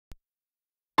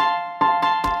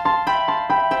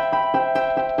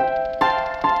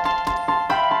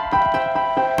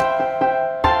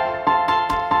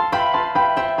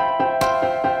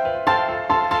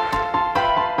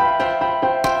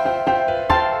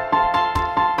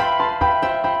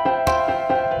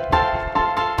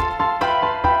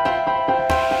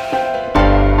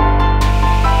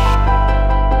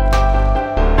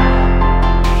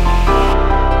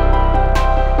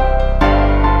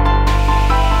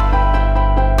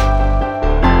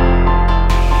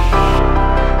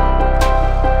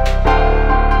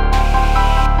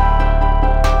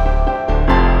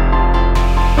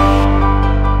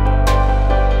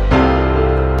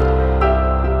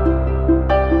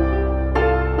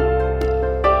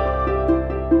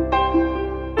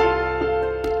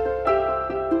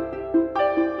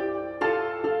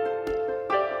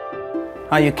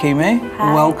Hi Yukimi,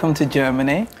 Hi. Welcome to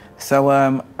Germany. So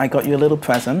I got you a little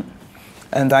present,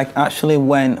 and I actually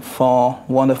went for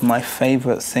one of my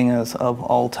favorite singers of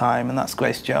all time, and that's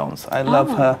Grace Jones. I love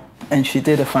her, and she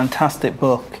did a fantastic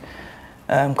book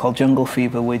called Jungle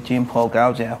Fever with Jean-Paul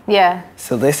Gaultier. Yeah.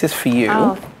 So this is for you.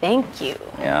 Oh, thank you.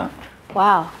 Yeah.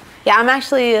 Wow. Yeah, I'm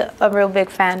actually a real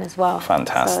big fan as well.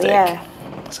 Fantastic. So, yeah.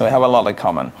 So we have a lot in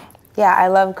common. Yeah, I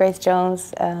love Grace Jones.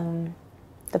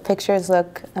 The pictures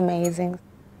look amazing.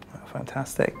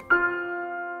 Fantastic.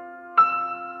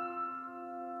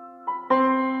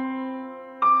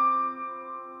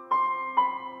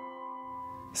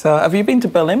 So have you been to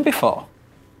Berlin before?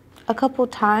 A couple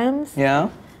times. Yeah?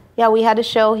 Yeah, we had a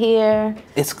show here.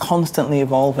 It's constantly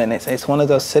evolving. It's one of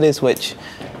those cities which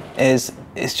is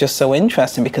just so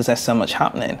interesting because there's so much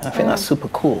happening. I think that's super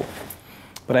cool.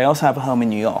 But I also have a home in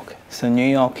New York. So New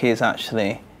York is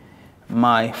actually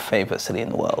my favorite city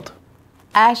in the world.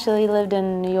 I actually lived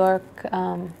in New York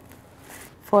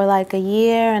for like a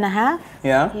year and a half.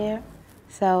 Yeah?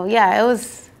 So yeah, it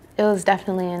was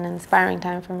definitely an inspiring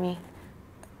time for me.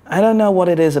 I don't know what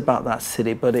it is about that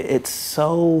city, but it's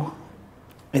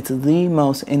the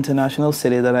most international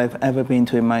city that I've ever been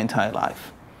to in my entire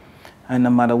life. And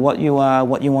no matter what you are,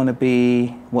 what you want to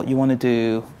be, what you want to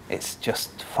do, it's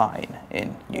just fine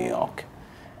in New York.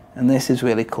 And this is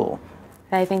really cool.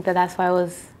 I think that's why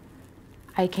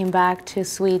I came back to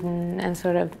Sweden and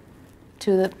sort of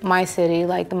to my city,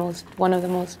 like one of the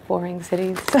most boring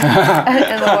cities in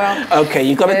the world. Okay,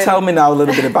 you've got to tell me now a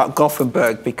little bit about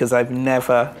Gothenburg because I've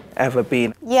never ever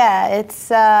been. Yeah,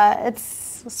 it's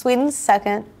Sweden's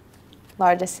second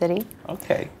largest city.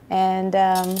 Okay. And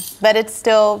but it's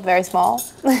still very small.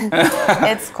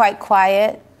 It's quite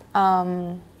quiet.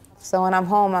 So when I'm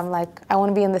home, I'm like, I want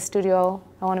to be in the studio.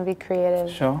 I want to be creative.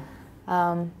 Sure.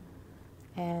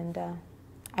 And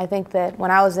I think that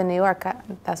when I was in New York,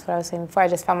 that's what I was saying before, I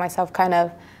just found myself kind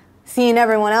of seeing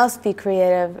everyone else be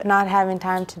creative, not having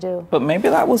time to do. But maybe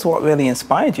that was what really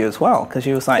inspired you as well, because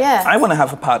you was like, yes. I want to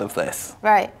have a part of this.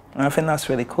 Right. And I think that's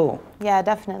really cool. Yeah,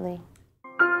 definitely.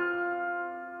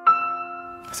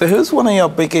 So who's one of your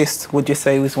biggest, would you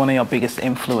say was one of your biggest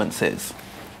influences?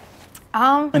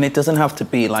 And it doesn't have to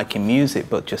be like in music,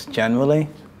 but just generally.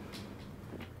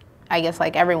 I guess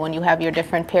like everyone, you have your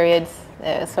different periods,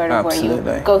 sort of Absolutely.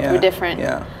 where you go through different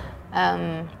yeah.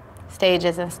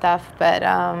 stages and stuff. But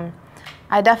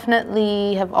I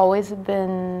definitely have always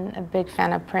been a big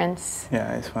fan of Prince.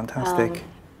 Yeah, it's fantastic.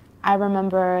 I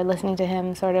remember listening to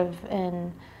him sort of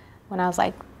when I was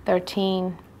like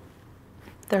 13,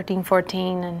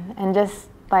 14, and just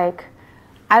like,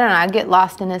 I don't know, I'd get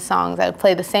lost in his songs. I'd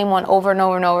play the same one over and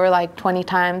over and over like 20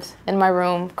 times in my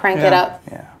room, crank it up.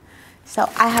 Yeah. So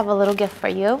I have a little gift for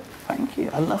you. Thank you.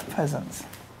 I love presents.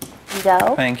 Here you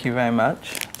go. Thank you very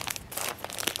much.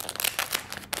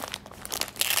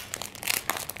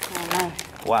 Oh,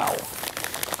 nice. Wow.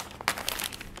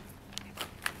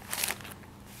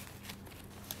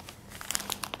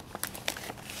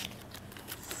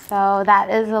 So that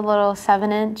is a little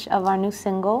 7-inch of our new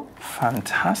single.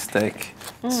 Fantastic.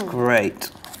 It's great.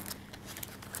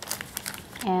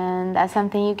 And that's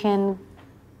something you can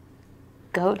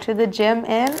go to the gym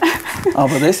in. Oh,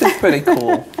 but this is pretty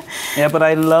cool. Yeah, but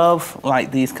I love like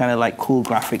these kind of like cool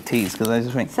graphic tees because I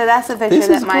just think. So that's a picture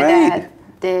that my dad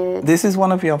did. This is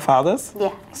one of your father's?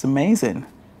 Yeah. It's amazing.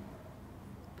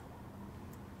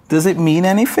 Does it mean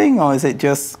anything or is it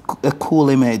just a cool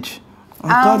image? Oh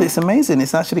God, it's amazing.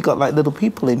 It's actually got like little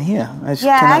people in here.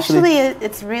 Yeah, actually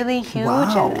it's really huge.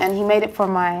 Wow. And he made it for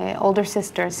my older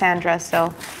sister, Sandra.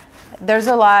 So there's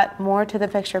a lot more to the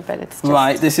picture, but it's just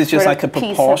right, this is just like a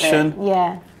proportion.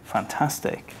 Yeah.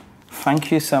 Fantastic.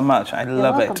 Thank you so much. I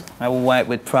love it. I will wear it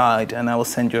with pride and I will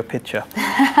send you a picture.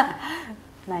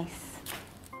 Nice.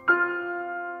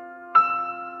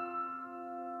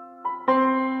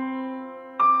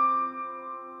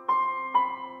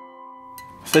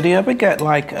 So do you ever get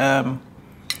like,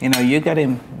 you know, you're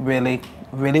getting really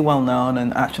well known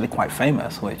and actually quite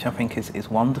famous, which I think is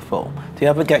wonderful. Do you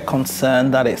ever get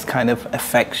concerned that it's kind of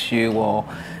affects you or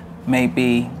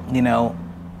maybe, you know,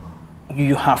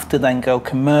 you have to then go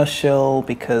commercial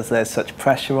because there's such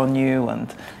pressure on you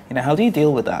and, you know, how do you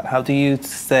deal with that? How do you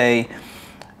say,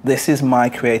 this is my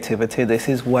creativity, this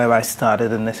is where I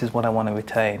started and this is what I want to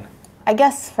retain? I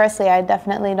guess firstly, I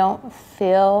definitely don't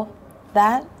feel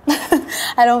that.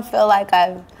 I don't feel like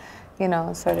I've, you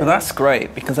know, sort of... But that's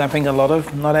great because I think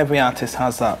not every artist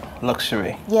has that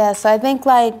luxury. Yeah, so I think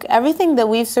like everything that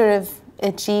we've sort of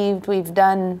achieved, we've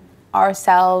done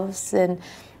ourselves, and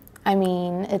I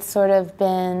mean, it's sort of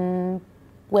been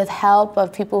with help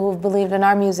of people who've believed in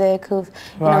our music, who've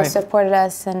you know, supported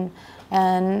us, and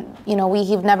And, you know,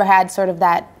 we've never had sort of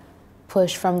that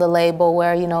push from the label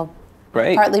where, you know,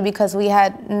 Great. partly because we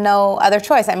had no other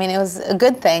choice. I mean, it was a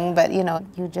good thing, but, you know,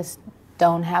 you just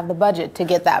don't have the budget to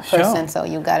get that person, so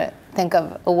you got to think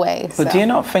of a way. But do you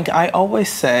not think, I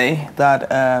always say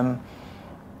that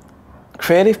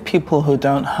creative people who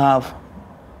don't have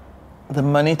the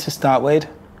money to start with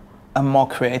are more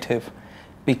creative,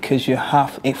 because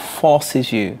it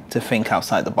forces you to think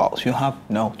outside the box. You have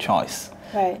no choice.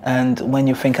 Right. And when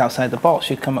you think outside the box,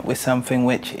 you come up with something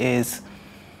which is,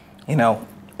 you know,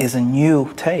 is a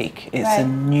new take. It's a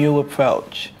new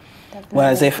approach. Definitely.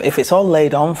 Whereas if it's all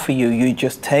laid on for you, you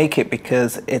just take it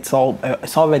because it's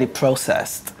already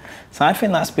processed. So I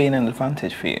think that's been an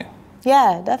advantage for you.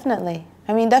 Yeah, definitely.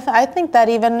 I mean, I think that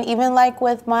even like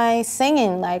with my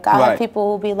singing, like I have people who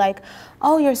will be like,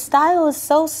 "Oh, your style is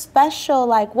so special.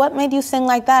 Like, what made you sing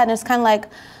like that?" And it's kind of like,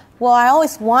 well, I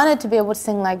always wanted to be able to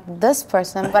sing like this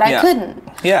person, but I couldn't.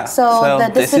 Yeah. So the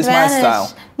disadvantage. This is my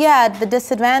style. Yeah, the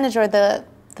disadvantage or the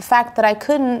fact that I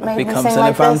couldn't made me sing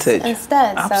like this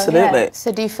instead. Absolutely.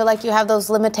 So do you feel like you have those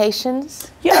limitations?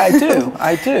 Yeah, I do.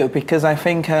 I do, because I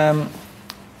think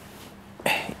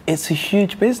it's a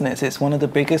huge business. It's one of the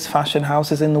biggest fashion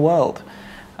houses in the world.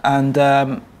 And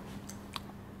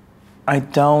I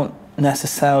don't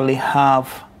necessarily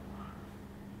have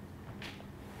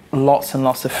lots and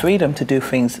lots of freedom to do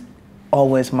things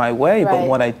always my way. But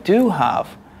what I do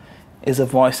have is a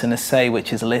voice and a say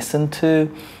which is listened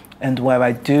to, and where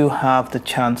I do have the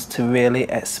chance to really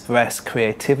express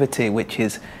creativity, which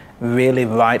is really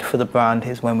right for the brand,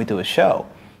 is when we do a show.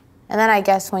 And then I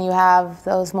guess when you have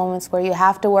those moments where you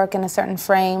have to work in a certain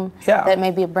frame, that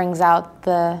maybe it brings out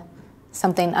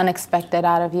something unexpected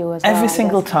out of you as well. Every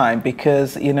single time,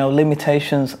 because, you know,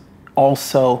 limitations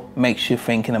also makes you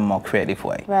think in a more creative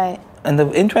way. Right. And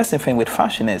the interesting thing with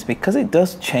fashion is, because it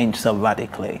does change so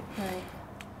radically,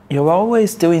 you're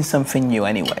always doing something new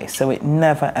anyway, so it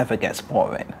never ever gets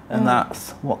boring. And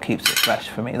that's what keeps it fresh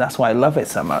for me. That's why I love it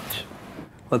so much.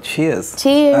 Well, cheers.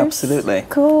 Cheers. Absolutely.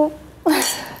 Cool.